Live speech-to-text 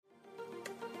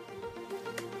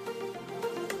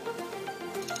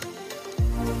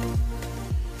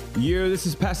This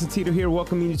is Pastor Tito here,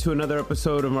 welcoming you to another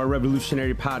episode of our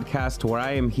Revolutionary Podcast, where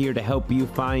I am here to help you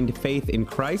find faith in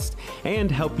Christ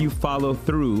and help you follow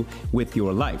through with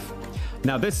your life.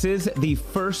 Now, this is the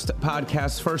first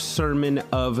sermon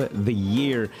of the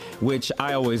year, which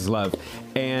I always love.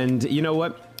 And you know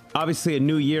what? Obviously, a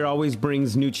new year always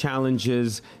brings new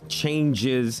challenges,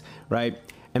 changes, right?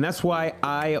 And that's why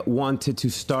I wanted to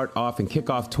start off and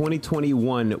kick off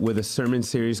 2021 with a sermon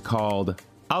series called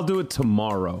I'll Do It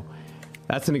Tomorrow.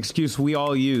 That's an excuse we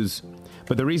all use.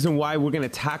 But the reason why we're going to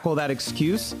tackle that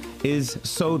excuse is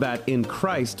so that in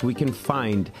Christ we can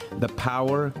find the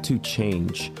power to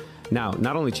change. Now,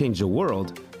 not only change the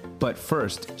world, but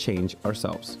first change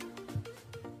ourselves.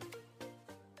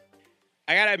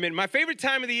 I gotta admit, my favorite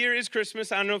time of the year is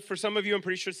Christmas. I don't know, for some of you, I'm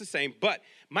pretty sure it's the same. But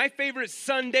my favorite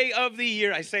Sunday of the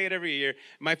year, I say it every year,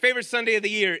 my favorite Sunday of the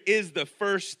year is the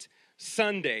first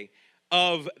Sunday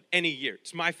of any year.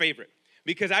 It's my favorite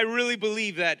because I really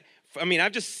believe that,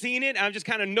 I've just seen it. I've just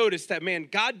kind of noticed that, man,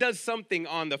 God does something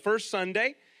on the first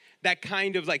Sunday that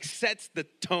kind of like sets the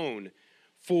tone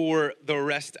for the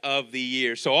rest of the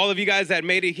year. So all of you guys that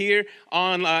made it here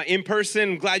on in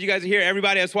person, I'm glad you guys are here.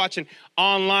 Everybody that's watching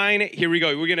online, here we go.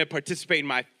 We're going to participate in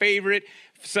my favorite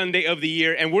Sunday of the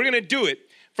year, and we're going to do it.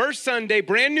 First Sunday,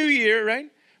 brand new year, right?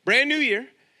 Brand new year,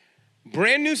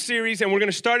 brand new series, and we're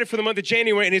going to start it for the month of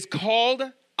January, and it's called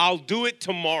I'll Do It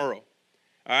Tomorrow.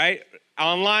 All right?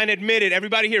 Online, admit it.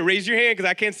 Everybody here, raise your hand because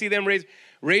I can't see them.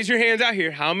 Raise your hands out here.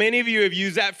 How many of you have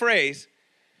used that phrase?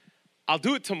 I'll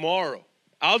do it tomorrow.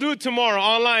 I'll do it tomorrow.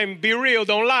 Online, be real,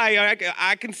 don't lie.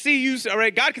 I can see you, all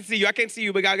right? God can see you. I can't see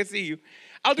you, but God can see you.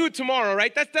 I'll do it tomorrow,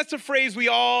 right? That's a phrase we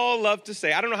all love to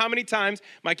say. I don't know how many times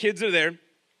my kids are there.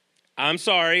 I'm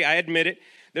sorry, I admit it.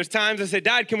 There's times I say,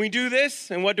 Dad, can we do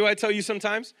this? And what do I tell you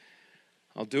sometimes?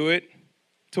 I'll do it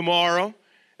tomorrow.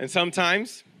 And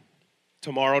sometimes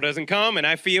tomorrow doesn't come and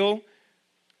I feel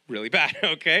really bad,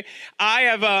 okay? I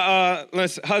have,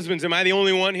 husbands, am I the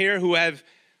only one here who have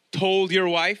told your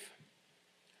wife,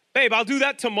 babe, I'll do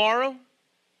that tomorrow?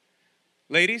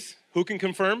 Ladies, who can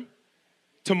confirm?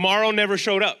 Tomorrow never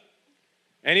showed up.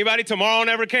 Anybody? Tomorrow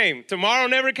never came. Tomorrow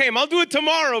never came. I'll do it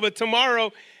tomorrow, but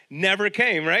tomorrow never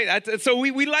came, right? So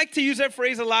we like to use that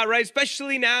phrase a lot, right?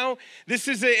 Especially now. This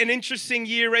is an interesting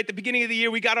year, right? The beginning of the year,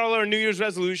 we got all our New Year's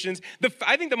resolutions.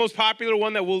 I think the most popular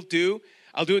one that we'll do,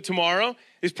 I'll do it tomorrow,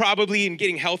 is probably in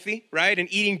getting healthy, right?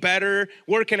 And eating better,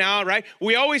 working out, right?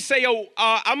 We always say,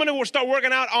 I'm going to start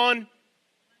working out on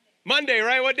Monday,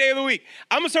 right? What day of the week?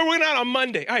 I'm going to start working out on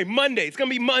Monday. All right, Monday. It's going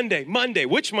to be Monday. Monday.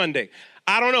 Which Monday?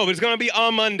 I don't know, but it's going to be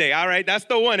on Monday. All right, that's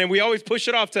the one. And we always push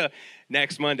it off to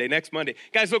next Monday, next Monday.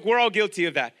 Guys, look, we're all guilty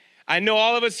of that. I know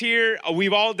all of us here,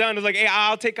 we've all done it. Like, hey,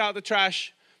 I'll take out the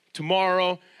trash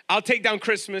tomorrow. I'll take down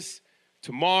Christmas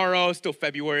tomorrow. It's still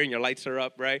February and your lights are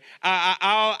up, right?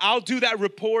 I'll do that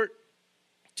report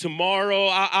tomorrow.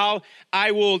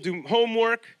 I will do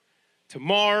homework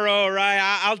tomorrow,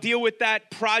 right? I'll deal with that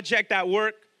project at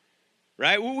work,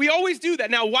 right? We always do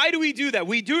that. Now, why do we do that?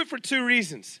 We do it for two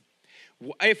reasons.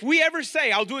 If we ever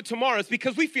say, I'll do it tomorrow, it's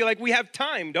because we feel like we have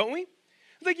time, don't we?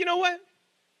 It's like, you know what?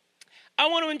 I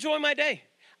want to enjoy my day.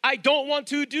 I don't want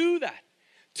to do that.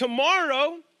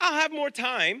 Tomorrow, I'll have more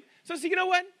time. So I say, you know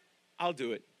what? I'll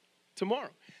do it tomorrow.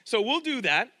 So we'll do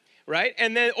that, right?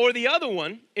 And then, or the other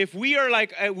one, if we are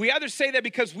like, we either say that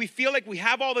because we feel like we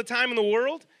have all the time in the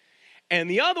world, and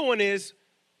the other one is,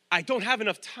 I don't have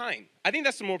enough time. I think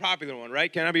that's the more popular one,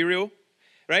 right? Can I be real?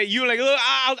 Right? You're like, look,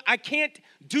 I can't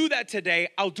do that today.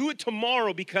 I'll do it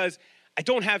tomorrow because I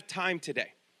don't have time today,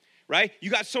 right? You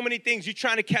got so many things. You're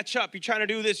trying to catch up. You're trying to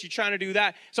do this. You're trying to do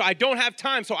that. So I don't have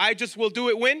time. So I just will do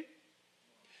it when?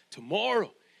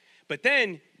 Tomorrow. But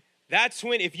then that's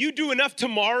when, if you do enough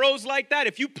tomorrows like that,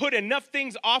 if you put enough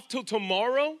things off till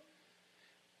tomorrow,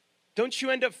 don't you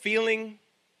end up feeling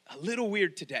a little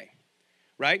weird today,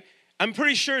 right? I'm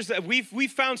pretty sure that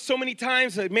we've found so many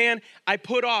times that, man, I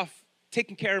put off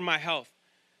taking care of my health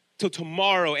till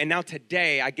tomorrow, and now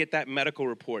today I get that medical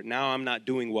report. Now I'm not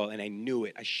doing well, and I knew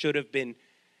it. I shouldn't have been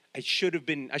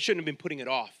putting it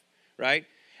off, right?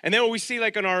 And then when we see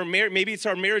like in our maybe it's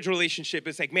our marriage relationship,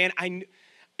 it's like, man,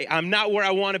 I'm not where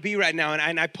I want to be right now,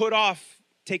 and I put off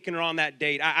taking her on that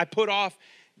date. I put off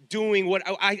doing what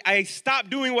I stopped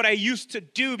doing what I used to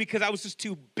do because I was just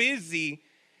too busy,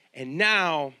 and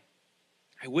now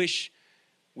I wish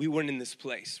we weren't in this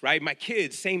place, right? My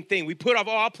kids, same thing. We put off,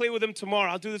 I'll play with them tomorrow.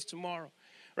 I'll do this tomorrow,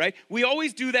 right? We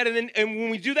always do that, and when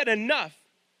we do that enough,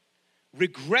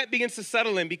 regret begins to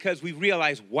settle in because we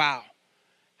realize, wow,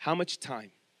 how much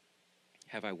time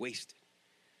have I wasted?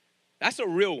 That's a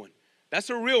real one. That's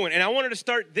a real one. And I wanted to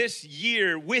start this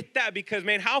year with that because,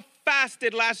 man, how fast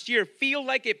did last year feel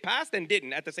like it passed and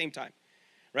didn't at the same time,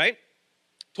 right?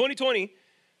 2020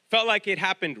 felt like it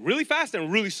happened really fast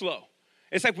and really slow.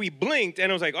 It's like we blinked and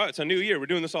it was like, oh, it's a new year. We're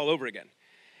doing this all over again.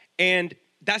 And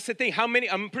that's the thing.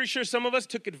 I'm pretty sure some of us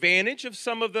took advantage of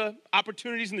some of the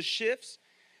opportunities and the shifts,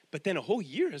 but then a whole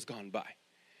year has gone by,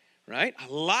 right?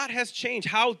 A lot has changed.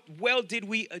 How well did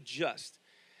we adjust?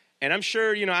 And I'm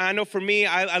sure, I know for me,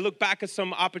 I look back at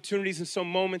some opportunities and some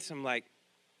moments. I'm like,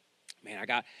 man,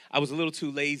 I was a little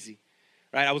too lazy,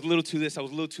 right? I was a little too this, I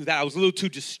was a little too that. I was a little too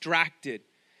distracted.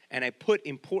 And I put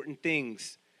important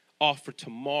things off for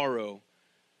tomorrow.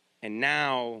 And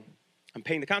now I'm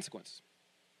paying the consequences.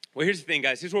 Well, here's the thing,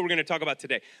 guys. Here's what we're going to talk about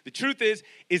today. The truth is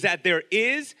that there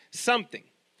is something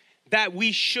that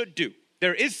we should do.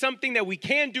 There is something that we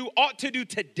can do, ought to do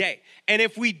today. And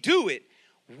if we do it,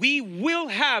 we will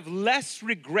have less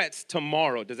regrets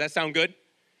tomorrow. Does that sound good?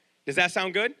 Does that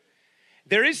sound good?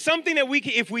 There is something that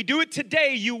if we do it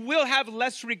today, you will have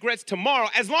less regrets tomorrow,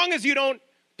 as long as you don't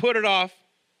put it off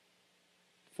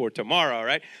for tomorrow,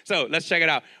 right? So let's check it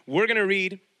out. We're going to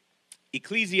read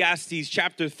Ecclesiastes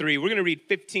chapter 3. We're going to read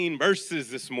 15 verses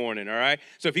this morning, all right?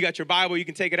 So if you got your Bible, you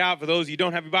can take it out. For those of you who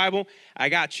don't have your Bible, I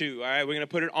got you, all right? We're going to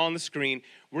put it on the screen.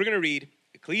 We're going to read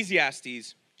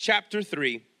Ecclesiastes chapter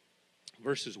 3,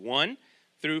 verses 1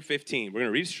 through 15. We're going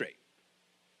to read it straight.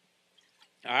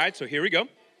 All right, so here we go.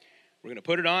 We're going to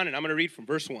put it on, and I'm going to read from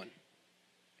verse 1.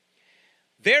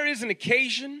 There is an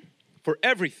occasion for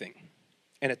everything,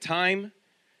 and a time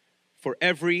for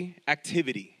every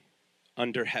activity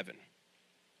under heaven.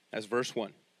 That's verse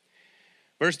 1.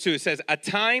 Verse 2, it says, a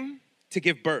time to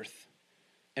give birth,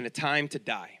 and a time to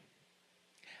die.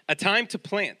 A time to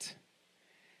plant,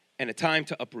 and a time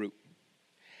to uproot.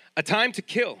 A time to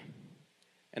kill,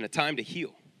 and a time to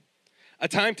heal. A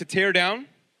time to tear down,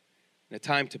 and a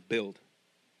time to build.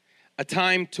 A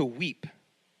time to weep,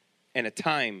 and a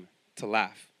time to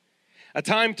laugh. A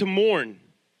time to mourn,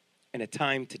 and a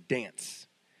time to dance.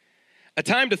 A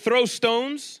time to throw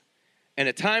stones, and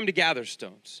a time to gather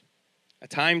stones. A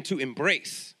time to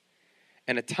embrace,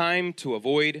 and a time to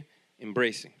avoid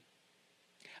embracing.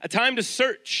 A time to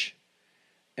search,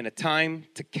 and a time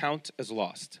to count as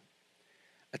lost.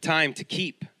 A time to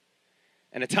keep,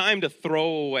 and a time to throw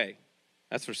away.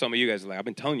 That's for some of you guys. Like, I've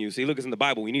been telling you. See, look, it's in the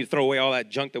Bible. We need to throw away all that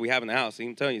junk that we have in the house.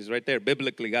 I'm telling you, it's right there.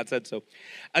 Biblically, God said so.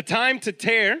 A time to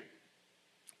tear,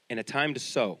 and a time to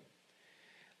sow.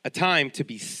 A time to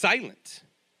be silent,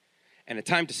 and a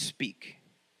time to speak.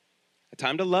 A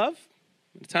time to love,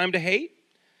 and a time to hate.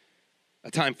 A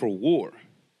time for war,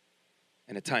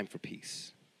 and a time for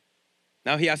peace.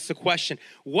 Now he asks the question,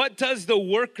 what does the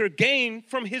worker gain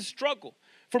from his struggle?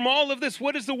 From all of this,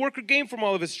 what does the worker gain from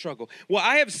all of his struggle? Well,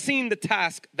 I have seen the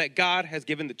task that God has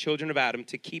given the children of Adam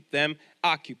to keep them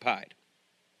occupied.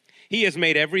 He has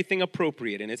made everything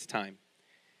appropriate in its time.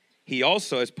 He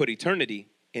also has put eternity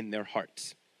in their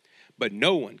hearts. But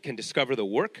no one can discover the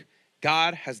work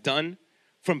God has done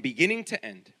from beginning to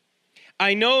end.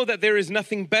 I know that there is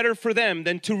nothing better for them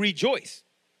than to rejoice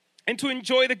and to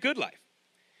enjoy the good life.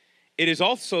 It is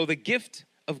also the gift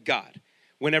of God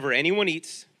whenever anyone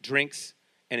eats, drinks,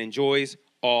 and enjoys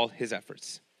all his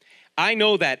efforts. I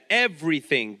know that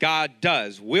everything God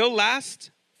does will last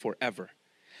forever.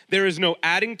 There is no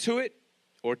adding to it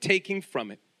or taking from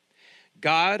it.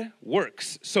 God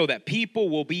works so that people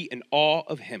will be in awe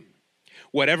of him.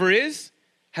 Whatever is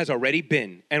has already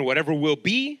been, and whatever will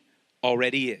be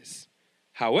already is.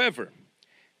 However,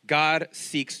 God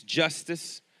seeks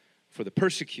justice for the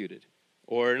persecuted.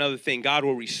 Or another thing, God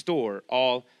will restore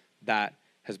all that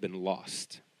has been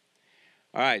lost.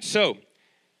 All right, so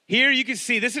here you can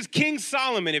see this is King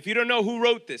Solomon. If you don't know who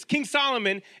wrote this, King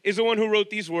Solomon is the one who wrote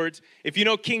these words. If you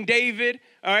know King David,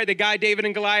 all right, the guy David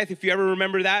and Goliath, if you ever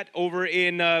remember that over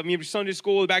in Sunday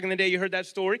school back in the day, you heard that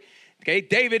story. Okay,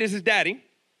 David is his daddy.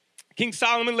 King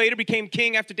Solomon later became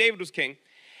king after David was king.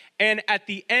 And at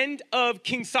the end of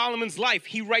King Solomon's life,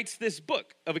 he writes this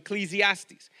book of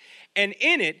Ecclesiastes. And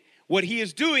in it, what he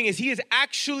is doing is he is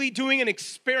actually doing an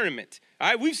experiment. All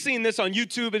right, we've seen this on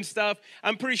YouTube and stuff.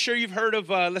 I'm pretty sure you've heard of,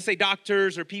 let's say,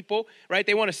 doctors or people, right?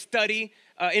 They want to study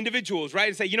individuals, right?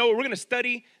 And say, you know what, we're going to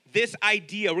study this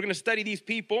idea. We're going to study these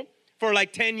people for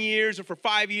like 10 years or for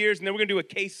 5 years, and then we're going to do a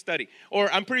case study.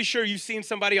 Or I'm pretty sure you've seen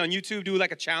somebody on YouTube do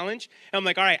like a challenge. And I'm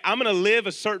like, all right, I'm going to live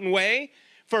a certain way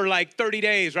for like 30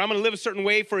 days, or I'm going to live a certain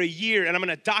way for a year, and I'm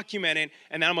going to document it,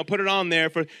 and then I'm going to put it on there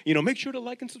for, make sure to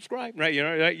like and subscribe, right?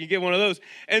 Right? You get one of those.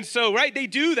 And so, right, they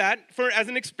do that as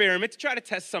an experiment to try to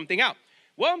test something out.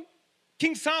 Well,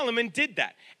 King Solomon did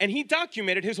that, and he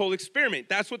documented his whole experiment.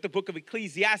 That's what the book of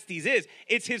Ecclesiastes is.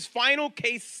 It's his final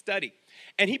case study.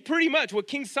 And he pretty much, what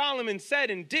King Solomon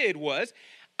said and did was,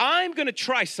 I'm going to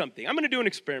try something. I'm going to do an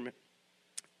experiment.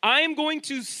 I am going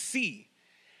to see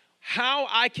how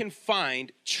I can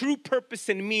find true purpose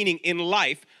and meaning in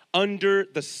life under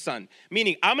the sun.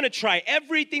 Meaning, I'm going to try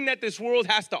everything that this world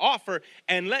has to offer,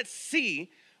 and let's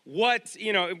see what,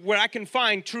 where I can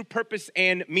find true purpose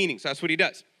and meaning. So that's what he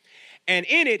does. And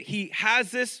in it, he has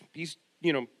this,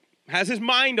 has his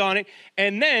mind on it,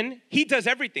 and then he does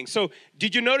everything. So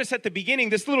did you notice at the beginning,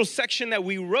 this little section that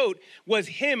we wrote was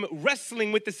him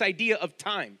wrestling with this idea of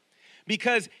time?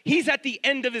 Because he's at the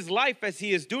end of his life as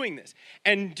he is doing this.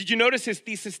 And did you notice his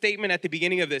thesis statement at the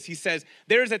beginning of this? He says,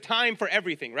 there's a time for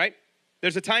everything, right?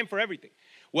 There's a time for everything.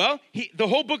 Well, the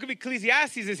whole book of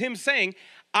Ecclesiastes is him saying,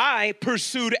 I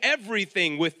pursued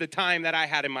everything with the time that I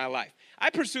had in my life.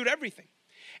 I pursued everything.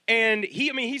 And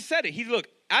he said it.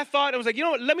 I was like,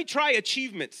 let me try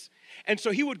achievements. And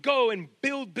so he would go and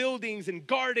build buildings and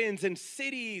gardens and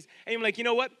cities. And I'm like, you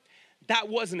know what? That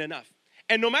wasn't enough.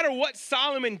 And no matter what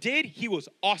Solomon did, he was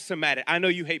awesome at it. I know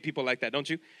you hate people like that, don't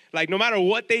you? Like, no matter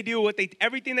what they do,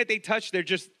 everything that they touch, they're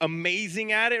just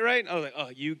amazing at it, right? I was like, oh,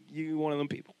 you one of them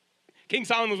people. King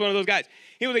Solomon was one of those guys.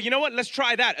 He was like, you know what? Let's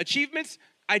try that. Achievements,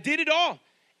 I did it all.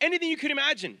 Anything you could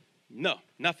imagine. No,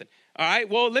 nothing. All right,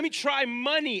 well, let me try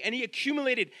money. And he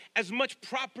accumulated as much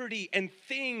property and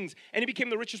things, and he became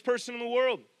the richest person in the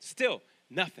world. Still,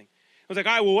 nothing. I was like,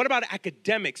 all right, well, what about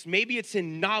academics? Maybe it's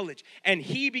in knowledge. And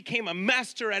he became a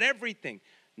master at everything.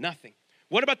 Nothing.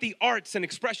 What about the arts and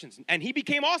expressions? And he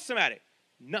became awesome at it.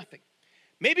 Nothing.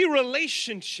 Maybe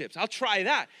relationships. I'll try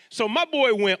that. So my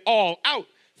boy went all out.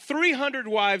 300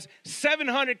 wives,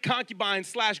 700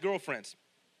 concubines / girlfriends.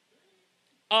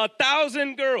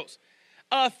 1,000 girls.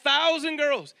 1,000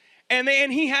 girls. And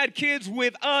he had kids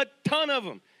with a ton of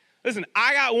them. Listen,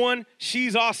 I got one.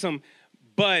 She's awesome.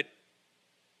 But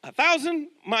 1,000?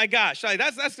 My gosh. Like,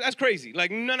 that's crazy.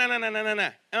 Like, no.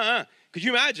 Could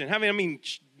you imagine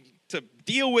to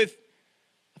deal with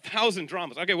 1,000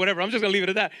 dramas? Okay, whatever. I'm just going to leave it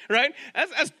at that, right?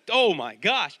 That's oh, my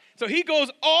gosh. So he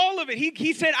goes all of it.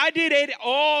 He said, I did it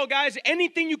all, guys.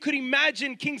 Anything you could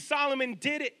imagine, King Solomon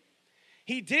did it.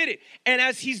 He did it. And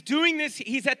as he's doing this,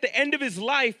 he's at the end of his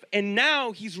life, and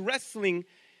now he's wrestling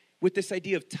with this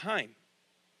idea of time.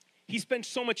 He spent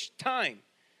so much time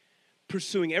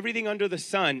pursuing everything under the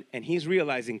sun, and he's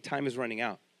realizing time is running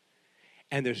out.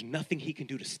 And there's nothing he can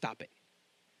do to stop it.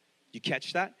 You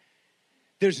catch that?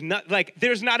 There's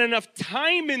not enough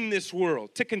time in this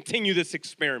world to continue this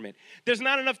experiment. There's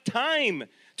not enough time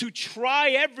to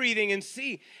try everything and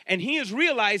see. And he is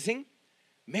realizing,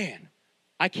 man,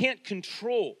 I can't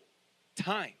control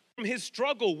time. From his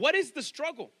struggle, what is the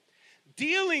struggle?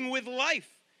 Dealing with life,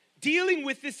 dealing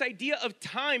with this idea of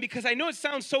time, because I know it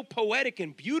sounds so poetic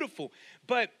and beautiful,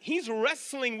 but he's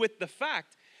wrestling with the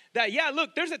fact that, yeah,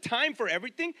 look, there's a time for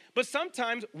everything, but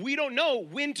sometimes we don't know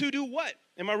when to do what.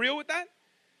 Am I real with that?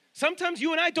 Sometimes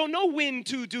you and I don't know when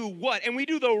to do what, and we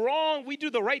do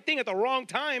the right thing at the wrong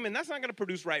time, and that's not going to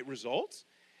produce right results.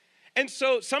 And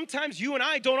so sometimes you and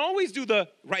I don't always do the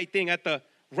right thing at the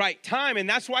right time, and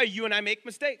that's why you and I make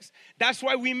mistakes. That's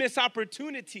why we miss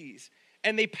opportunities,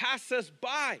 and they pass us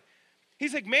by.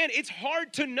 He's like, man, it's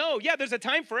hard to know. Yeah, there's a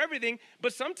time for everything,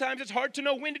 but sometimes it's hard to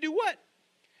know when to do what.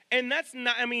 And that's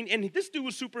not, and this dude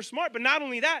was super smart, but not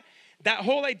only that, that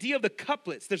whole idea of the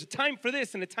couplets, there's a time for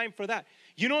this and a time for that.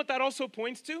 You know what that also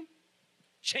points to?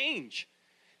 Change.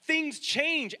 Things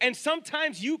change, and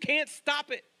sometimes you can't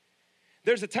stop it.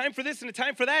 There's a time for this and a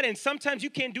time for that, and sometimes you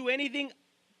can't do anything.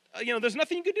 There's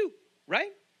nothing you can do,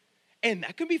 right? And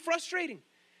that can be frustrating.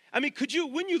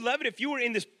 Wouldn't you love it if you were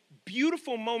in this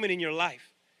beautiful moment in your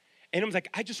life, and it was like,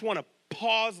 I just want to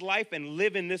pause life and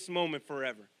live in this moment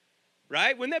forever,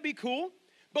 right? Wouldn't that be cool?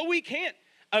 But we can't.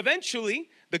 Eventually,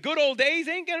 the good old days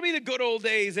ain't going to be the good old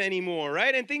days anymore,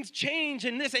 right? And things change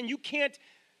and you can't,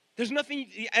 there's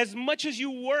nothing, as much as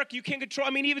you work, you can't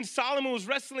control. Even Solomon was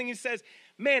wrestling. He says,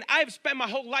 man, I've spent my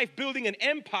whole life building an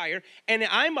empire, and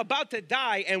I'm about to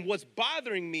die, and what's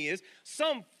bothering me is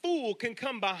some fool can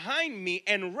come behind me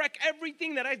and wreck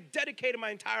everything that I dedicated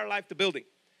my entire life to building.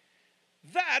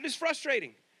 That is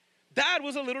frustrating. That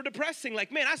was a little depressing.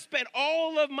 Like, man, I spent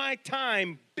all of my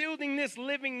time building this,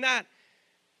 living that,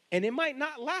 and it might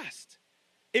not last.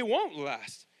 It won't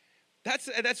last.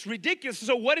 That's ridiculous.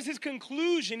 So what is his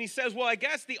conclusion? He says, well, I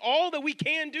guess all that we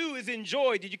can do is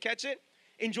enjoy. Did you catch it?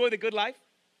 Enjoy the good life.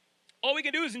 All we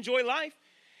can do is enjoy life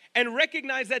and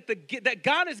recognize that that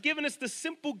God has given us the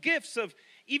simple gifts of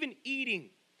even eating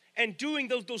and doing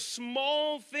those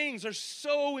small things are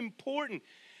so important.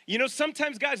 You know,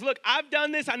 sometimes, guys, look, I've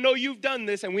done this. I know you've done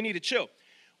this, and we need to chill.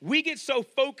 We get so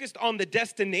focused on the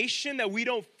destination that we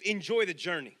don't enjoy the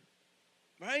journey,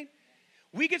 right?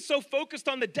 We get so focused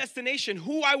on the destination,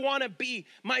 who I want to be,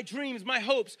 my dreams, my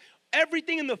hopes,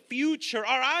 everything in the future.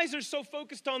 Our eyes are so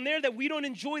focused on there that we don't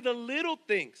enjoy the little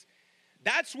things.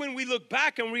 That's when we look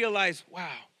back and realize, wow,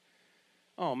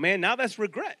 oh man, now that's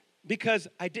regret because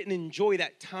I didn't enjoy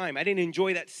that time. I didn't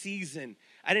enjoy that season.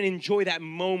 I didn't enjoy that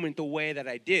moment the way that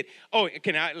I did. Oh,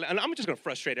 I'm just going to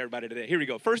frustrate everybody today. Here we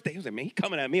go. First day, he was like, man, he's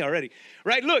coming at me already.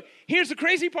 Right? Look, here's the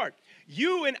crazy part.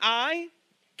 You and I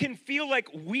can feel like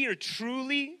we are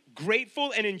truly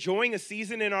grateful and enjoying a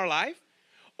season in our life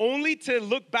only to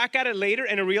look back at it later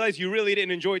and to realize you really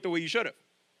didn't enjoy it the way you should have.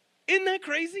 Isn't that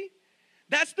crazy?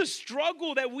 That's the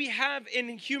struggle that we have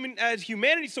as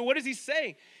humanity. So what does he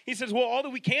say? He says, well, all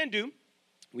that we can do,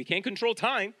 we can't control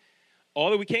time. All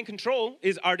that we can't control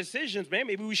is our decisions, man.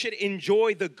 Maybe we should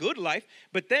enjoy the good life.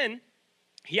 But then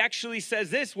he actually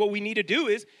says this, what we need to do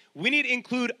is we need to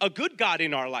include a good God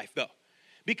in our life, though.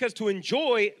 Because to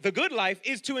enjoy the good life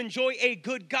is to enjoy a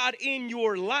good God in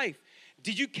your life.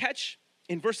 Did you catch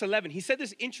in verse 11? He said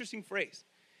this interesting phrase.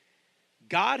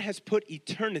 God has put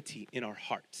eternity in our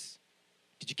hearts.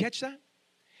 Did you catch that?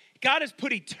 God has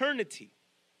put eternity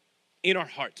in our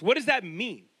hearts. What does that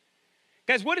mean?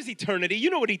 Guys, what is eternity? You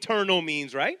know what eternal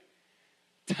means, right?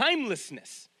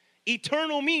 Timelessness.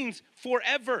 Eternal means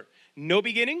forever. No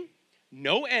beginning,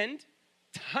 no end,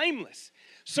 timeless.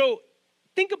 So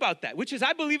think about that, which is,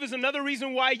 I believe, is another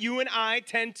reason why you and I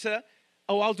tend to,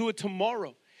 I'll do it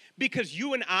tomorrow. Because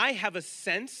you and I have a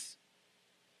sense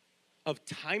of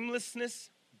timelessness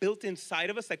built inside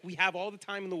of us, like we have all the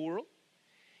time in the world,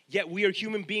 yet we are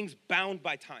human beings bound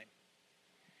by time.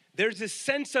 There's this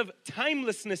sense of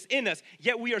timelessness in us,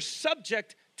 yet we are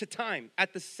subject to time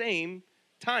at the same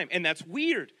time. And that's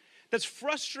weird. That's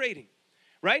frustrating,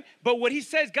 right? But what he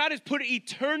says, God has put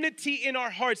eternity in our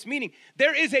hearts, meaning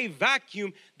there is a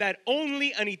vacuum that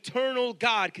only an eternal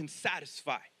God can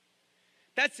satisfy.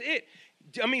 That's it.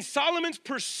 I mean, Solomon's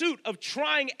pursuit of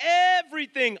trying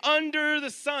everything under the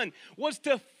sun was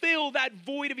to fill that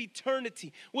void of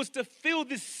eternity, was to fill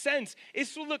this sense.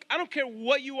 It's so, look, I don't care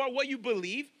what you are, what you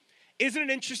believe. Isn't it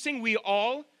interesting? We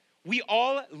all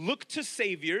look to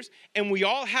saviors, and we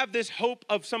all have this hope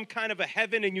of some kind of a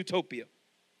heaven and utopia.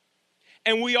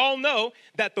 And we all know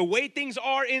that the way things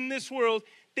are in this world,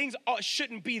 things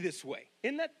shouldn't be this way.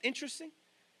 Isn't that interesting?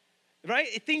 Right?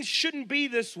 Things shouldn't be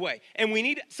this way. And we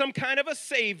need some kind of a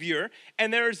savior,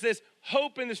 and there's this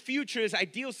hope in this future, this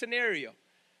ideal scenario.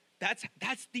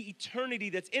 That's the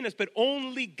eternity that's in us, but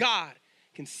only God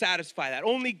can satisfy that.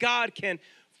 Only God can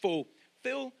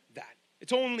fulfill that.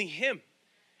 It's only him.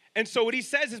 And so what he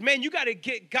says is, man, you got to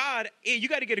get God, you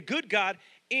got to get a good God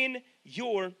in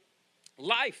your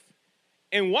life.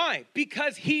 And why?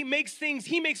 Because he makes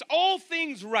all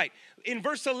things right. In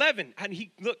verse 11, and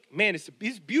look, man, it's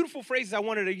these beautiful phrases I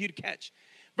wanted you to catch.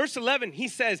 Verse 11, he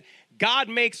says, God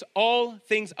makes all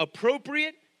things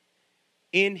appropriate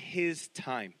in his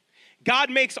time. God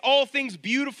makes all things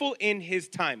beautiful in his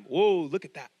time. Whoa, look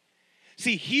at that.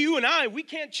 See, you and I, we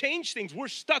can't change things. We're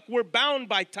stuck. We're bound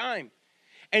by time.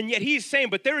 And yet he's saying,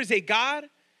 but there is a God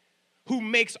who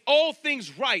makes all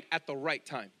things right at the right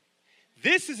time.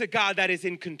 This is a God that is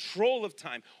in control of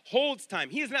time, holds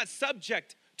time. He is not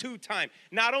subject to time.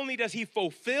 Not only does he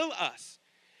fulfill us,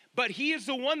 but he is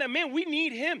the one that, man, we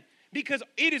need him because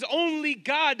it is only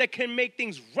God that can make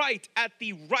things right at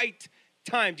the right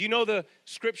time. Do you know the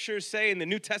scriptures say in the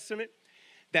New Testament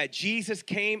that Jesus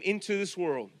came into this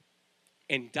world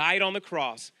and died on the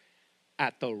cross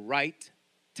at the right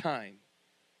time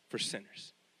for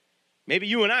sinners? Maybe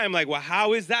you and I am like, well,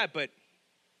 how is that? But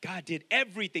God did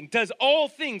everything, does all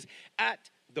things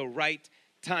at the right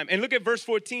time. And look at verse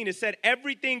 14. It said,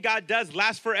 everything God does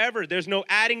lasts forever. There's no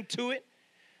adding to it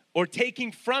or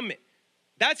taking from it.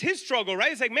 That's his struggle,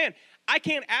 right? It's like, man, I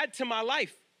can't add to my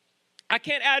life. I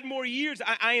can't add more years.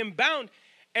 I am bound.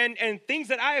 And things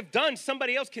that I have done,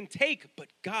 somebody else can take. But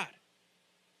God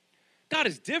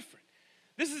is different.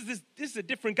 This is a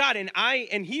different God.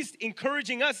 And he's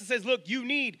encouraging us and says, look, you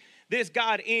need this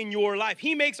God in your life.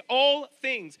 He makes all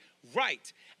things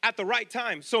right at the right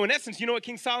time. So in essence, you know what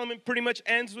King Solomon pretty much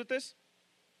ends with this?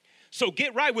 So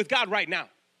get right with God right now.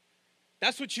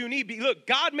 That's what you need. Look,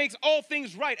 God makes all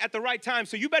things right at the right time.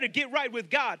 So you better get right with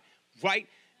God right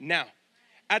now.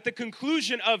 At the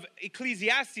conclusion of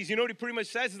Ecclesiastes, you know what he pretty much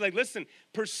says? Is like, listen,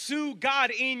 pursue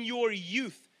God in your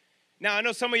youth. Now, I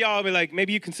know some of y'all will be like,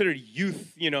 maybe you consider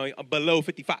youth, below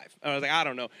 55. I was like, I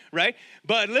don't know, right?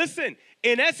 But listen,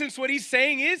 in essence, what he's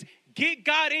saying is get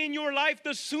God in your life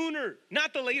the sooner,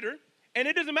 not the later. And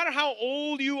it doesn't matter how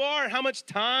old you are, how much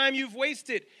time you've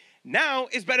wasted. Now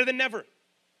is better than never.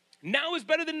 Now is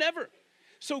better than never.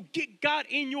 So get God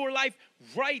in your life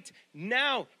right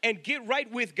now and get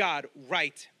right with God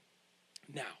right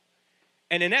now.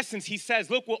 And in essence, he says,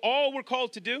 look, all we're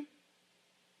called to do,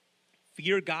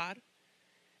 fear God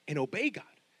and obey God.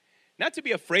 Not to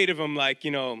be afraid of him like,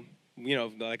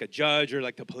 like a judge or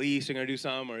like the police are going to do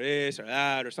something or this or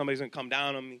that or somebody's going to come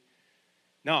down on me.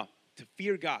 No, to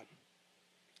fear God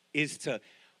is to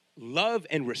love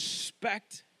and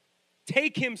respect,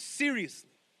 take him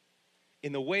seriously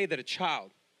in the way that a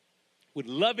child would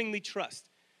lovingly trust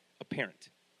a parent.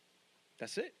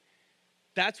 That's it.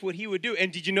 That's what he would do.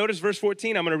 And did you notice verse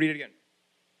 14? I'm going to read it again.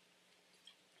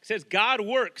 It says, God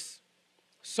works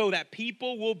so that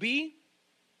people will be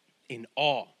in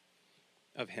awe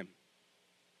of him.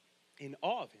 In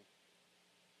awe of him.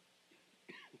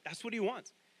 That's what he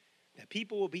wants. That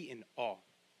people will be in awe.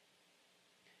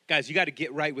 Guys, you got to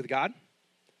get right with God.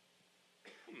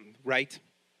 Right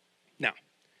now.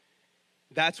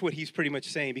 That's what he's pretty much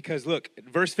saying. Because look,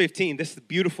 verse 15, this is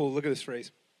beautiful. Look at this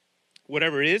phrase.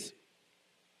 Whatever is,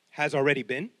 has already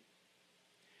been.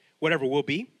 Whatever will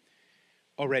be,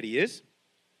 already is.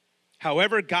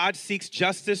 However, God seeks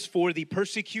justice for the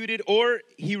persecuted, or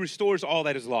he restores all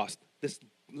that is lost. This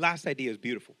last idea is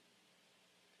beautiful.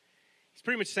 He's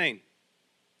pretty much saying,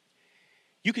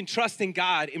 you can trust in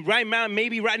God, and right now,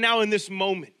 maybe right now in this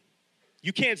moment,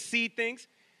 you can't see things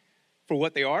for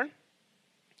what they are,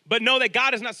 but know that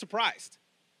God is not surprised.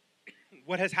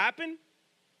 What has happened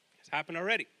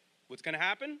already. What's going to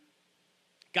happen?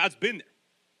 God's been there,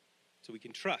 so we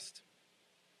can trust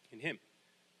in him.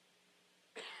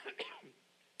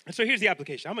 And so here's the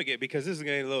application. I'm going to get, because this is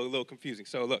going to get a little confusing.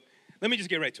 So look, let me just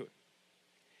get right to it.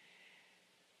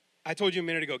 I told you a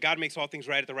minute ago, God makes all things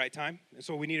right at the right time. And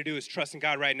so what we need to do is trust in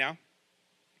God right now.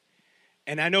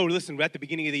 And I know, listen, at the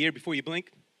beginning of the year, before you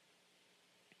blink,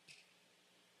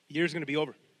 the year's going to be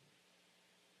over.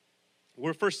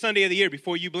 We're first Sunday of the year.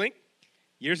 Before you blink,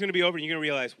 the year's going to be over, and you're going to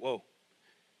realize, whoa,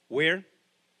 where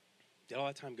did all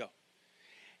that time go?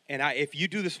 And if you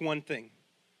do this one thing,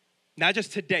 not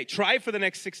just today, try it for the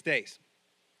next 6 days,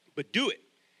 but do it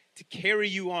to carry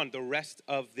you on the rest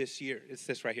of this year. It's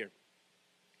this right here.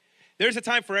 There's a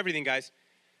time for everything, guys.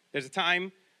 There's a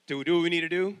time to do what we need to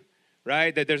do,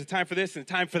 right? There's a time for this and a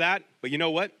time for that. But you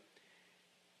know what?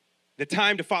 The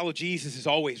time to follow Jesus is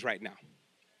always right now.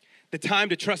 The time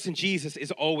to trust in Jesus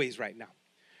is always right now.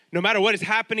 No matter what is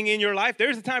happening in your life,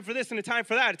 there's a time for this and a time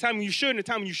for that, a time when you should and a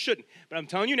time when you shouldn't. But I'm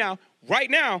telling you now, right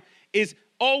now is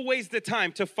always the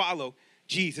time to follow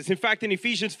Jesus. In fact, in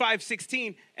Ephesians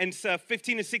 5:16 and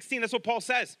 15 and 16, that's what Paul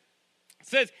says. It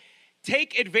says,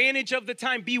 take advantage of the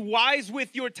time. Be wise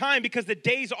with your time because the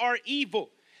days are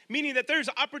evil. Meaning that there's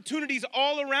opportunities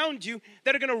all around you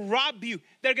that are going to rob you,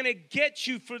 that are going to get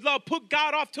you for love. Put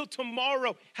God off till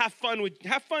tomorrow. Have fun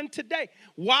today.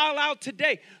 While out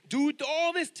today. Do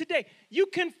all this today. You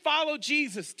can follow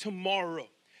Jesus tomorrow.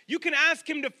 You can ask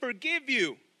him to forgive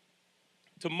you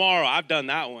tomorrow. I've done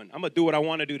that one. I'm going to do what I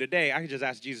want to do today. I can just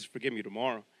ask Jesus to forgive me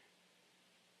tomorrow.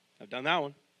 I've done that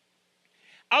one.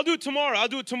 I'll do it tomorrow. I'll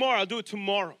do it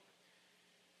tomorrow.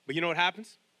 But you know what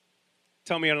happens?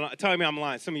 Tell me I'm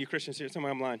lying. Some of you Christians here, tell me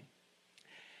I'm lying.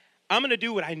 I'm going to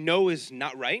do what I know is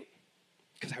not right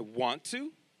because I want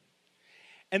to.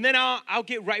 And then I'll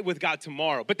get right with God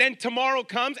tomorrow. But then tomorrow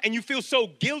comes and you feel so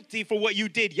guilty for what you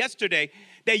did yesterday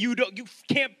that you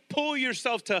can't pull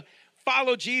yourself to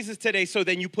follow Jesus today. So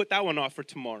then you put that one off for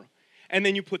tomorrow. And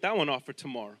then you put that one off for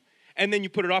tomorrow. And then you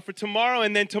put it off for tomorrow.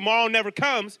 And then tomorrow never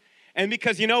comes. And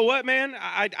because you know what, man?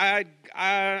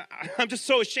 I'm just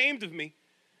so ashamed of me.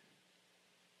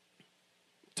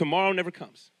 Tomorrow never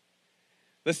comes.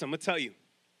 Listen, I'm going to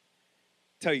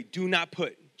tell you, do not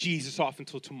put Jesus off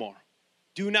until tomorrow.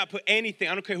 Do not put anything,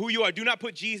 I don't care who you are, do not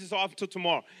put Jesus off until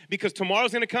tomorrow. Because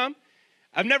tomorrow's going to come.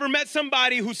 I've never met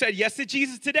somebody who said yes to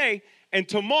Jesus today, and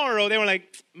tomorrow they were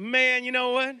like, man, you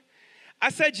know what? I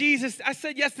said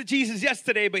yes to Jesus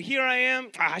yesterday, but here I am.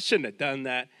 I shouldn't have done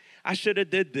that. I should have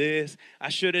did this. I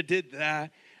should have did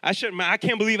that. I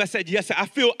can't believe I said yes. I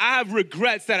have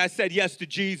regrets that I said yes to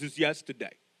Jesus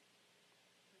yesterday.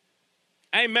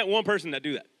 I ain't met one person that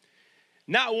do that.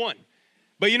 Not one.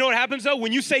 But you know what happens though?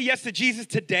 When you say yes to Jesus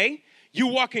today, you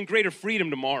walk in greater freedom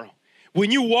tomorrow.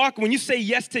 When you say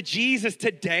yes to Jesus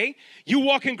today, you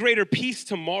walk in greater peace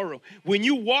tomorrow. When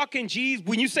you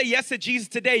say yes to Jesus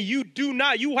today, you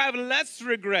have less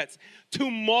regrets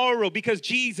tomorrow because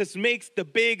Jesus makes the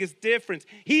biggest difference.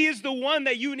 He is the one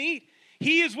that you need.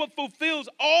 He is what fulfills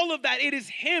all of that. It is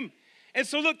him. And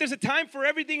so look, there's a time for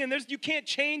everything, and you can't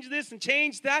change this and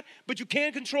change that, but you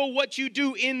can control what you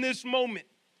do in this moment.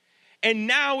 And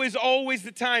now is always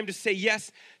the time to say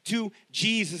yes to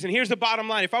Jesus. And here's the bottom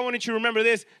line. If I wanted you to remember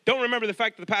this, don't remember the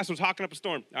fact that the pastor was hawking up a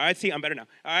storm. All right, see, I'm better now.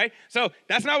 All right, so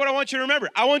that's not what I want you to remember.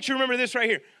 I want you to remember this right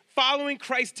here. Following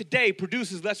Christ today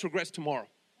produces less regrets tomorrow.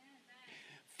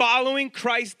 Following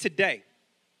Christ today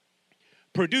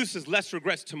produces less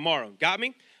regrets tomorrow. Got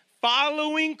me?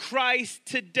 Following Christ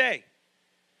today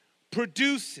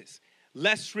produces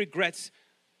less regrets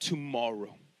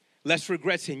tomorrow. Less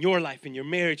regrets in your life, in your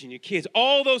marriage, in your kids.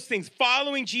 All those things.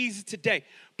 Following Jesus today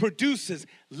produces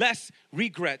less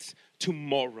regrets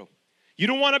tomorrow. You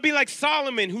don't want to be like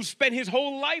Solomon, who spent his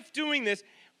whole life doing this,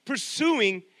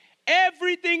 pursuing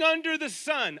everything under the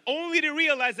sun, only to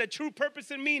realize that true purpose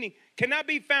and meaning cannot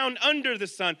be found under the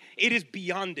sun. It is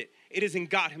beyond it. It is in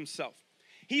God himself.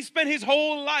 He spent his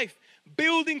whole life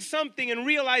building something and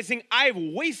realizing I've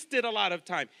wasted a lot of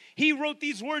time. He wrote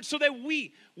these words so that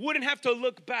we wouldn't have to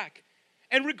look back.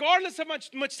 And regardless of how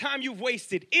much time you've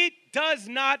wasted, it does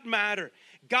not matter.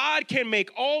 God can make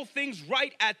all things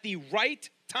right at the right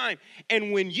time.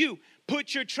 And when you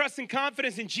put your trust and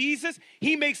confidence in Jesus,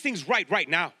 he makes things right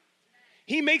now.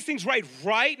 He makes things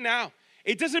right now.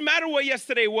 It doesn't matter what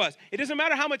yesterday was. It doesn't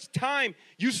matter how much time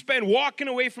you spend walking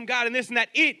away from God and this and that.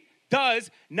 It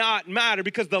does not matter,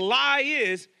 because the lie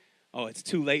is, oh, it's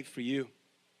too late for you.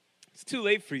 It's too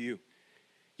late for you.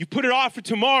 You put it off for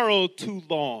tomorrow too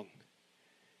long.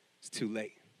 It's too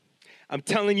late. I'm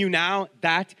telling you now,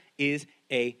 that is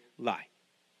a lie.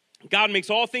 God makes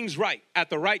all things right at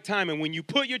the right time, and when you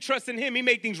put your trust in him, he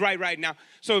makes things right now.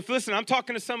 So listen, I'm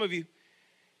talking to some of you.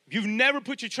 If you've never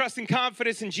put your trust and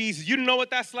confidence in Jesus, you don't know what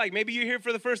that's like. Maybe you're here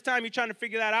for the first time, you're trying to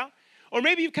figure that out. Or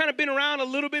maybe you've kind of been around a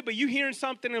little bit, but you're hearing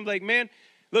something and I'm like, man,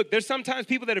 look, there's sometimes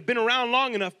people that have been around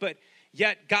long enough, but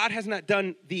yet God has not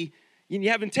done you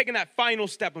haven't taken that final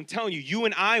step. I'm telling you, you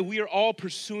and we are all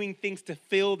pursuing things to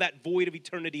fill that void of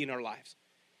eternity in our lives.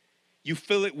 You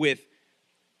fill it with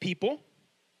people,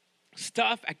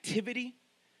 stuff, activity,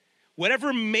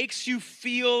 whatever makes you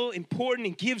feel important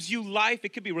and gives you life.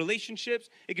 It could be relationships,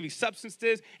 it could be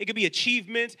substances, it could be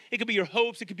achievements, it could be your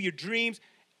hopes, it could be your dreams.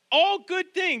 All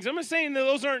good things. I'm not saying that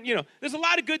those aren't, there's a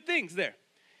lot of good things there.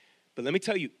 But let me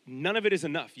tell you, none of it is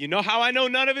enough. You know how I know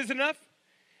none of it is enough?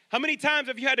 How many times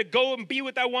have you had to go and be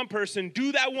with that one person,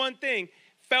 do that one thing?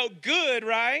 Felt good,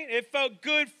 right? It felt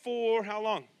good for how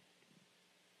long?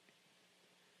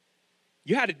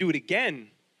 You had to do it again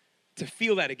to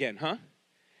feel that again, huh?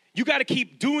 You got to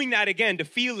keep doing that again to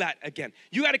feel that again.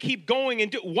 You got to keep going and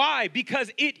do. Why?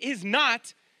 Because it is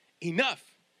not enough.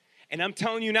 And I'm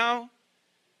telling you now,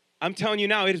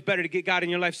 it is better to get God in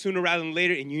your life sooner rather than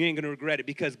later, and you ain't going to regret it,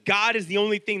 because God is the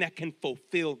only thing that can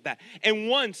fulfill that. And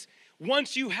once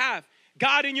you have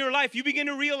God in your life, you begin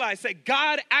to realize that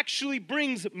God actually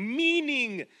brings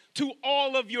meaning to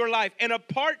all of your life. And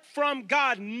apart from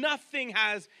God, nothing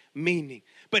has meaning.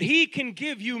 But he can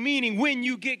give you meaning when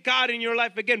you get God in your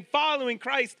life. Again, following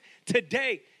Christ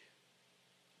today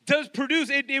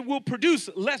it will produce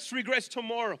less regrets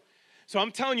tomorrow. So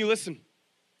I'm telling you, listen,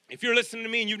 if you're listening to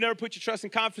me and you've never put your trust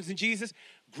and confidence in Jesus,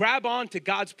 grab on to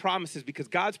God's promises, because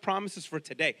God's promises for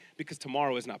today, because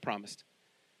tomorrow is not promised.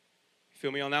 You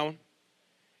feel me on that one?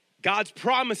 God's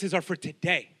promises are for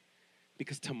today,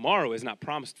 because tomorrow is not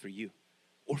promised for you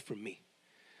or for me.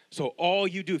 So all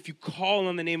you do, if you call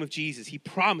on the name of Jesus, he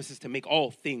promises to make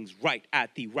all things right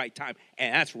at the right time,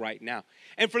 and that's right now.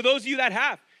 And for those of you that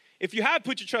have, if you have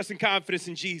put your trust and confidence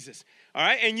in Jesus, all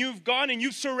right, and you've gone and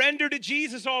you've surrendered to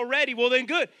Jesus already, well then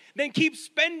good. Then keep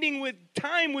spending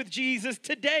time with Jesus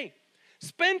today.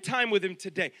 Spend time with him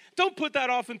today. Don't put that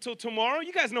off until tomorrow.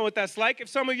 You guys know what that's like. If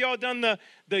some of y'all done the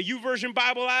YouVersion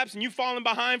Bible apps and you've fallen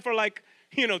behind for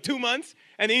 2 months,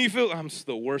 and then you feel, I'm just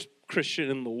the worst Christian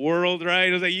in the world, right?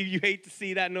 It was like you hate to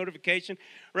see that notification,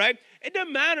 right? It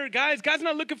doesn't matter, guys. God's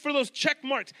not looking for those check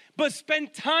marks, but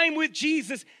spend time with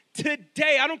Jesus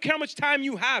today. I don't care how much time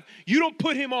you have. You don't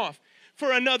put him off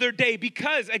for another day,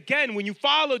 because again, when you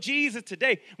follow Jesus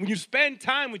today, when you spend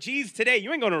time with Jesus today,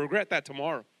 you ain't going to regret that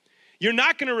tomorrow. You're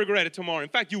not going to regret it tomorrow. In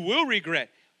fact, you will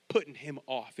regret putting him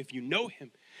off if you know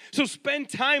him. So spend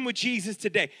time with Jesus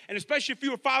today. And especially if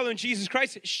you are following Jesus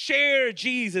Christ, share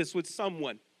Jesus with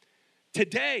someone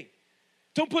today.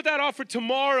 Don't put that off for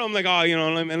tomorrow. I'm like,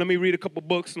 let me read a couple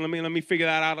books and let me figure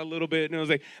that out a little bit. And I was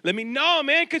like, no,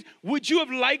 man, because would you have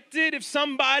liked it if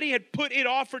somebody had put it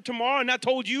off for tomorrow and not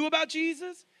told you about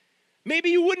Jesus? Maybe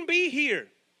you wouldn't be here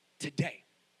today.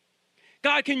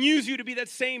 God can use you to be that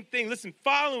same thing. Listen,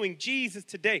 following Jesus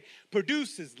today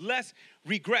produces less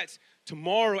regrets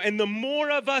tomorrow. And the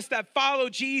more of us that follow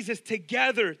Jesus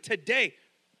together today,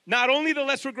 not only the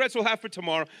less regrets we'll have for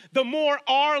tomorrow, the more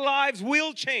our lives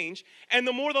will change and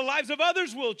the more the lives of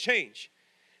others will change.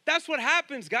 That's what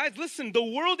happens, guys. Listen, the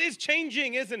world is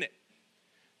changing, isn't it?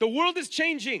 The world is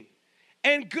changing.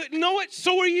 And good, you know what?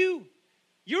 So are you.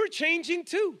 You're changing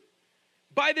too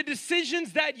by the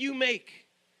decisions that you make.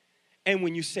 And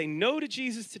when you say no to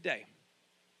Jesus today,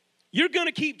 you're going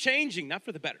to keep changing, not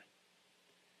for the better.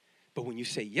 But when you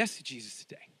say yes to Jesus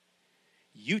today,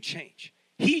 you change.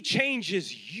 He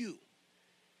changes you.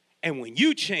 And when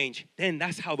you change, then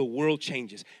that's how the world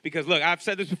changes. Because look, I've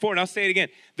said this before and I'll say it again.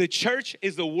 The church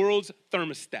is the world's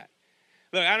thermostat.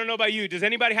 Look, I don't know about you. Does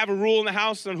anybody have a rule in the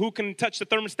house on who can touch the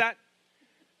thermostat?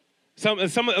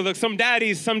 Some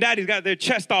daddies got their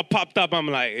chest all popped up. I'm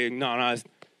like, hey, no,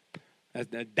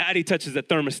 daddy touches the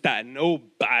thermostat.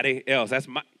 Nobody else. That's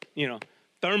my,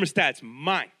 thermostat's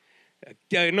mine.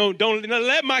 No, don't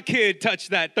let my kid touch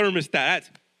that thermostat.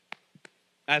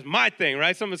 That's my thing,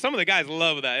 right? Some of the guys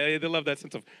love that. They love that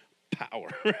sense of power,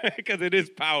 right? Because it is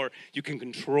power. You can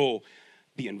control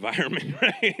the environment,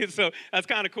 right? So that's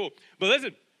kind of cool. But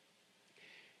listen,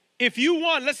 if you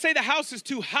want, let's say the house is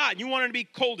too hot, you want it to be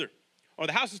colder. Or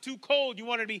the house is too cold, you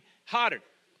want it to be hotter.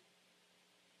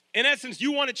 In essence,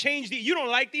 you want to change you don't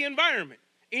like the environment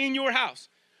in your house.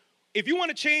 If you want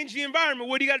to change the environment,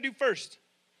 what do you got to do first?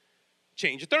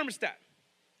 Change the thermostat,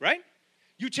 right?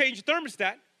 You change the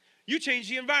thermostat, you change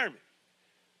the environment.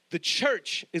 The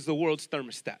church is the world's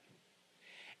thermostat.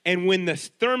 And when the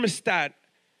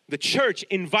church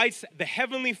invites the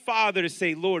Heavenly Father to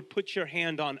say, Lord, put your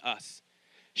hand on us,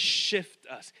 shift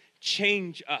us,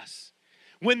 change us.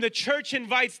 When the church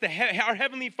invites our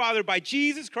Heavenly Father by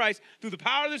Jesus Christ through the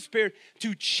power of the Spirit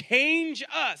to change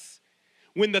us,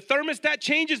 when the thermostat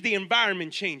changes, the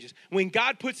environment changes. When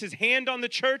God puts his hand on the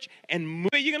church and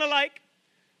move it, you're going to like.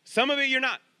 Some of it you're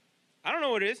not. I don't know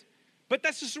what it is. But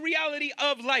that's just the reality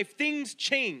of life. Things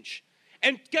change.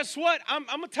 And guess what? I'm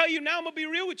going to tell you now, I'm going to be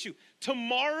real with you.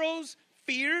 Tomorrow's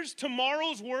fears,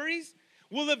 tomorrow's worries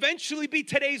will eventually be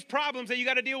today's problems that you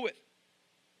got to deal with.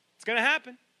 It's going to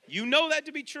happen. You know that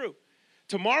to be true.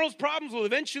 Tomorrow's problems will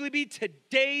eventually be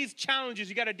today's challenges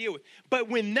you got to deal with. But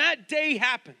when that day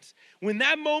happens, when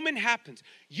that moment happens,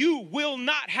 you will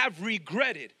not have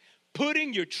regretted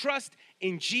putting your trust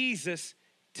in Jesus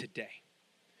today.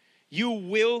 You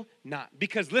will not.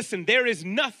 Because listen, there is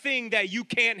nothing that you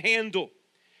can't handle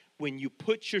when you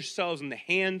put yourselves in the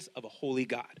hands of a holy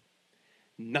God.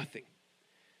 Nothing.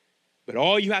 But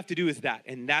all you have to do is that.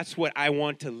 And that's what I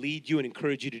want to lead you and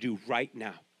encourage you to do right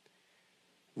now.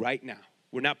 Right now.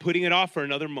 We're not putting it off for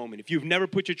another moment. If you've never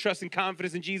put your trust and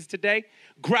confidence in Jesus today,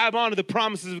 grab onto the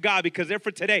promises of God because they're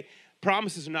for today.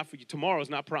 Promises are not for you. Tomorrow is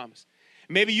not promised.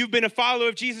 Maybe you've been a follower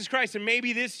of Jesus Christ, and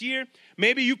maybe this year,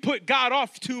 maybe you put God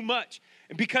off too much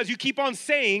because you keep on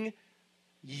saying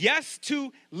yes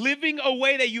to living a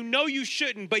way that you know you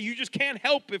shouldn't, but you just can't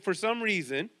help it for some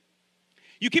reason.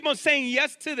 You keep on saying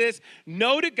yes to this,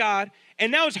 no to God, and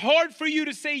now it's hard for you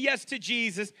to say yes to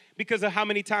Jesus because of how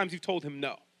many times you've told him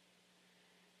no.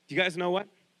 Do you guys know what?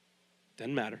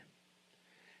 Doesn't matter.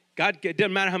 God, it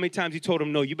doesn't matter how many times you told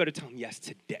him no, you better tell him yes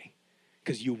today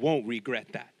because you won't regret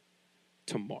that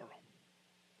tomorrow.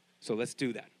 So let's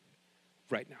do that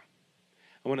right now.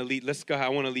 I want to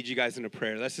lead you guys in a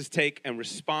prayer. Let's just take and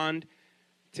respond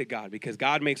to God because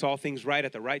God makes all things right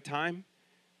at the right time,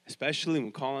 especially when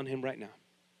we call on him right now.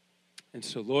 And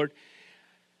so, Lord,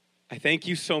 I thank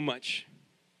you so much,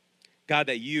 God,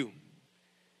 that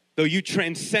though you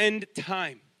transcend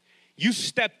time, you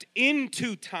stepped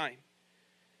into time.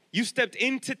 You stepped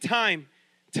into time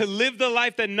to live the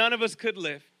life that none of us could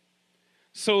live.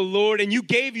 So, Lord, and you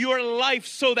gave your life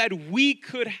so that we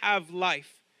could have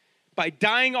life by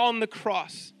dying on the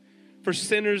cross for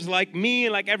sinners like me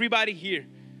and like everybody here,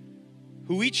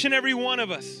 who each and every one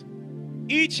of us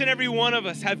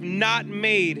have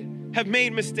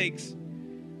made mistakes.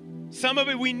 Some of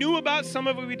it we knew about, some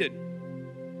of it we didn't.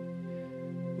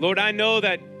 Lord, I know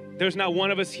that there's not one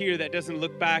of us here that doesn't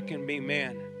look back and be,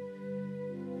 man,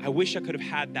 I wish I could have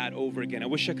had that over again. I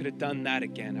wish I could have done that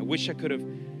again. I wish I could have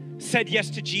said yes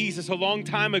to Jesus a long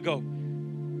time ago.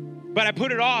 But I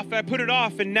put it off,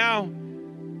 and now,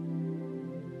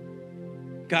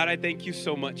 God, I thank you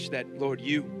so much that, Lord,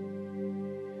 you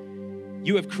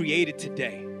have created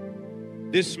today,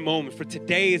 this moment, for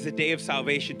today is a day of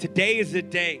salvation. Today is a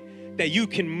day that you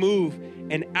can move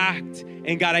and act.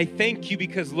 And God, I thank you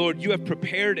because, Lord, you have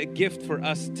prepared a gift for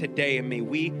us today, and may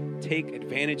we take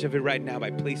advantage of it right now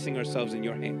by placing ourselves in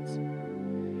your hands.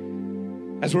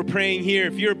 As we're praying here,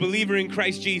 if you're a believer in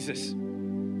Christ Jesus,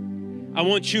 I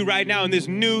want you right now in this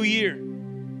new year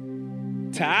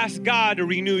to ask God to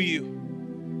renew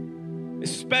you.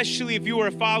 Especially if you are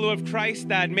a follower of Christ,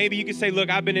 that maybe you could say, look,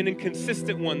 I've been an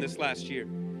inconsistent one this last year.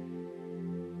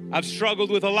 I've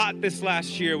struggled with a lot this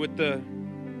last year with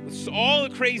all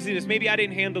the craziness. Maybe I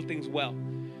didn't handle things well.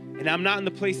 And I'm not in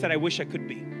the place that I wish I could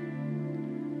be.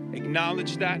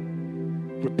 Acknowledge that.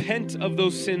 Repent of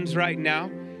those sins right now.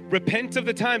 Repent of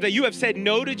the times that you have said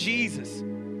no to Jesus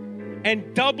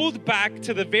and doubled back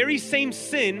to the very same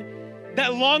sin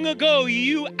that long ago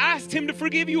you asked him to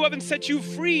forgive you of and set you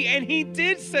free, and he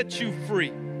did set you free.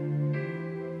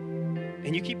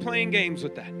 And you keep playing games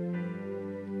with that.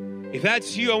 If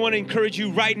that's you, I want to encourage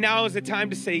you right now is the time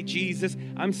to say, Jesus,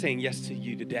 I'm saying yes to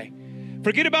you today.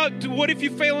 Forget about what if you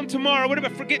fail him tomorrow.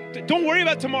 Don't worry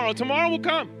about tomorrow. Tomorrow will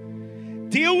come.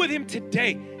 Deal with him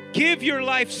today. Give your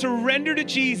life, surrender to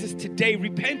Jesus today.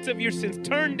 Repent of your sins,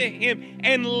 turn to him,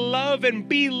 and love and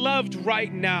be loved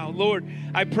right now. Lord,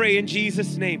 I pray in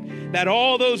Jesus' name that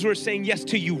all those who are saying yes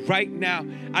to you right now,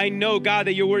 I know, God,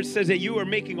 that your word says that you are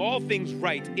making all things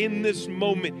right in this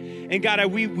moment. And God,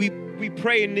 we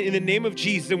pray in the name of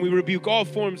Jesus, and we rebuke all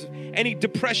forms of any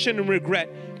depression and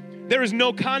regret. There is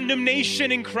no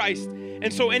condemnation in Christ.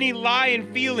 And so any lie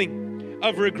and feeling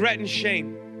of regret and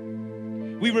shame,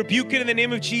 we rebuke it in the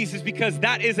name of Jesus, because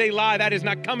that is a lie. That is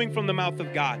not coming from the mouth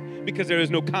of God, because there is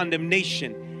no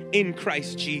condemnation in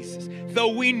Christ Jesus.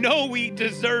 Though we know we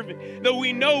deserve it, though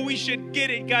we know we should get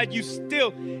it, God, you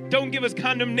still don't give us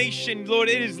condemnation, Lord.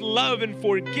 It is love and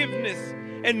forgiveness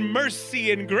and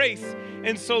mercy and grace.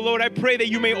 And so, Lord, I pray that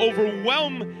you may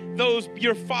overwhelm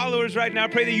your followers right now. I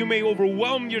pray that you may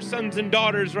overwhelm your sons and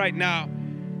daughters right now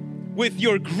with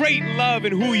your great love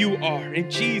and who you are,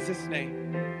 in Jesus' name.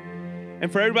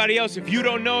 And for everybody else, if you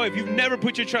don't know, if you've never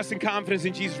put your trust and confidence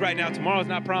in Jesus right now, tomorrow's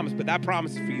not promised, but that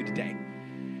promise is for you today.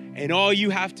 And all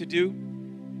you have to do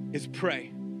is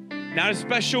pray. Not in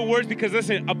special words, because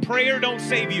listen, a prayer don't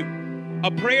save you.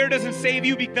 A prayer doesn't save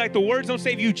you, like the words don't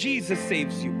save you. Jesus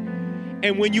saves you.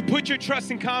 And when you put your trust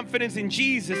and confidence in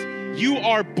Jesus, you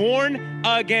are born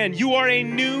again. You are a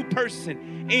new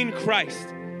person in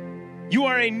Christ. You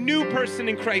are a new person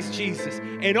in Christ Jesus.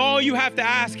 And all you have to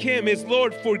ask him is,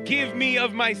 Lord, forgive me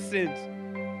of my sins.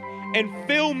 And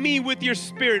fill me with your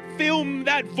spirit. Fill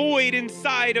that void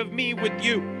inside of me with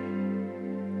you.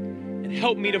 And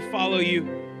help me to follow you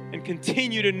and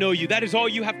continue to know you. That is all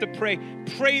you have to pray.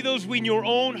 Pray those in your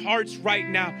own hearts right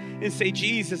now and say,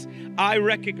 Jesus, I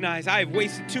recognize I have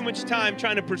wasted too much time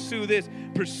trying to pursue this,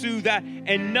 pursue that,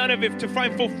 and none of it to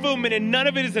find fulfillment, and none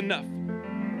of it is enough.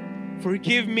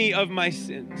 Forgive me of my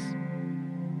sins.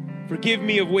 Forgive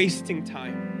me of wasting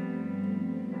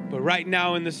time. But right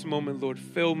now in this moment, Lord,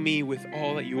 fill me with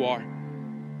all that you are.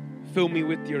 Fill me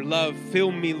with your love.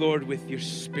 Fill me, Lord, with your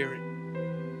spirit,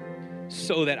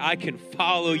 so that I can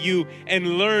follow you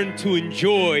and learn to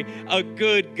enjoy a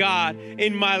good God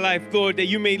in my life, Lord, that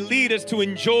you may lead us to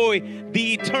enjoy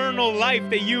the eternal life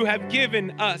that you have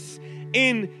given us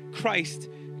in Christ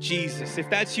Jesus. If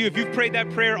that's you, if you've prayed that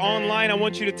prayer online, I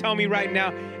want you to tell me right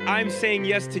now, I'm saying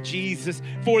yes to Jesus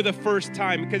for the first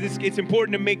time, because it's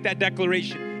important to make that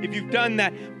declaration. If you've done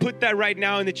that, put that right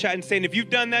now in the chat and say, and if you've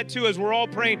done that too, as we're all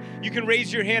praying, you can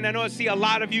raise your hand. I know I see a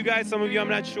lot of you guys, some of you I'm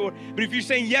not sure, but if you're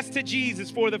saying yes to Jesus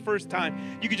for the first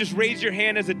time, you can just raise your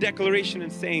hand as a declaration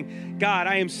and saying, God,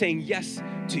 I am saying yes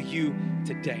to you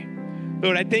today.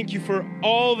 Lord, I thank you for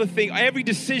all the things, every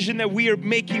decision that we are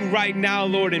making right now,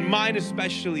 Lord, and mine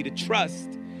especially, to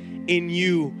trust in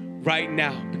you right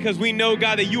now. Because we know,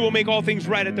 God, that you will make all things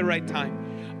right at the right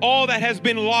time. All that has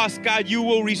been lost, God, you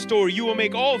will restore. You will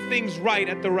make all things right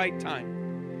at the right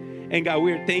time. And God,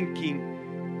 we are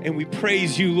thanking and we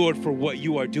praise you, Lord, for what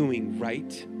you are doing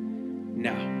right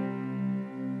now.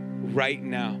 Right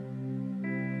now.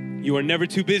 You are never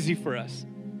too busy for us.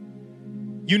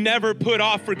 You never put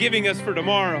off forgiving us for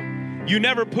tomorrow. You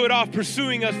never put off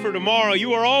pursuing us for tomorrow.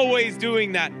 You are always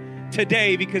doing that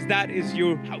today, because that is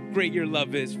how great your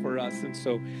love is for us. And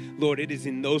so, Lord, it is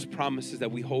in those promises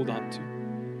that we hold on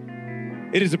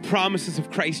to. It is the promises of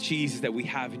Christ Jesus that we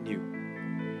have in you.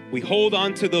 We hold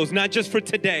on to those, not just for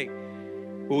today,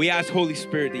 but we ask, Holy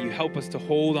Spirit, that you help us to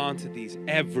hold on to these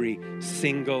every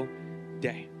single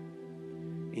day.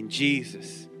 In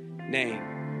Jesus'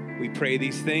 name, we pray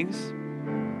these things.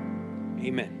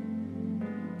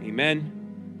 Amen. Amen.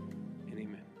 And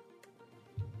amen.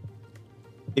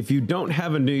 If you don't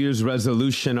have a New Year's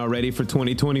resolution already for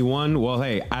 2021, well,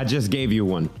 hey, I just gave you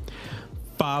one.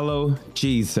 Follow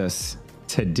Jesus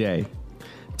today.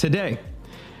 Today.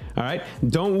 All right?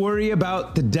 Don't worry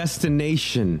about the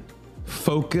destination.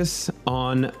 Focus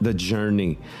on the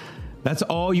journey. That's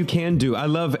all you can do. I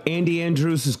love Andy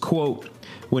Andrews' quote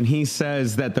when he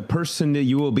says that the person that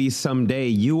you will be someday,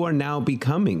 you are now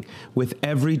becoming with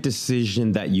every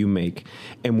decision that you make.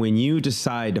 And when you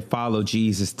decide to follow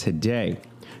Jesus today,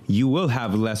 you will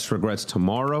have less regrets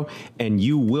tomorrow, and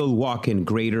you will walk in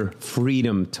greater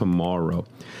freedom tomorrow.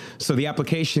 So the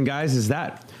application, guys, is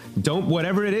that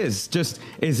whatever it is,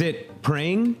 is it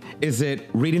praying? Is it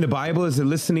reading the Bible? Is it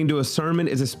listening to a sermon?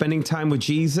 Is it spending time with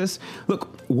Jesus?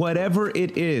 Look, whatever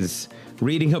it is,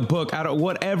 reading a book,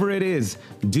 whatever it is,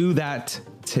 do that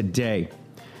today.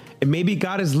 And maybe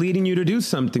God is leading you to do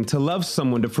something, to love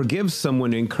someone, to forgive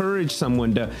someone, to encourage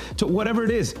someone, to whatever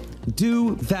it is,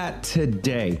 do that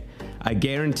today. I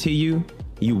guarantee you,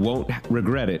 you won't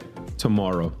regret it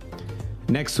tomorrow.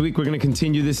 Next week, we're going to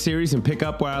continue this series and pick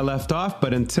up where I left off.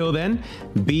 But until then,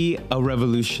 be a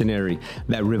revolutionary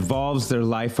that revolves their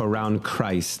life around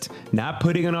Christ, not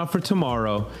putting it off for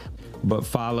tomorrow, but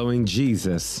following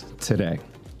Jesus today.